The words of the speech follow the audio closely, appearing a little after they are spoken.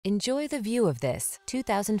Enjoy the view of this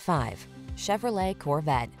 2005 Chevrolet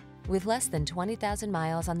Corvette. With less than 20,000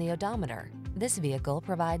 miles on the odometer, this vehicle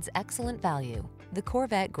provides excellent value. The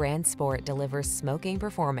Corvette Grand Sport delivers smoking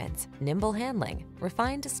performance, nimble handling,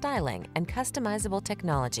 refined styling, and customizable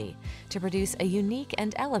technology to produce a unique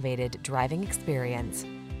and elevated driving experience.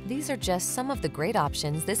 These are just some of the great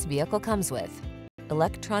options this vehicle comes with: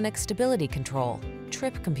 electronic stability control,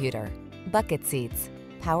 trip computer, bucket seats,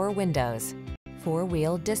 power windows,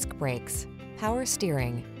 four-wheel disc brakes, power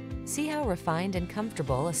steering. See how refined and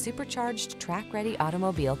comfortable a supercharged track-ready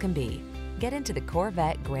automobile can be. Get into the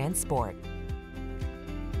Corvette Grand Sport.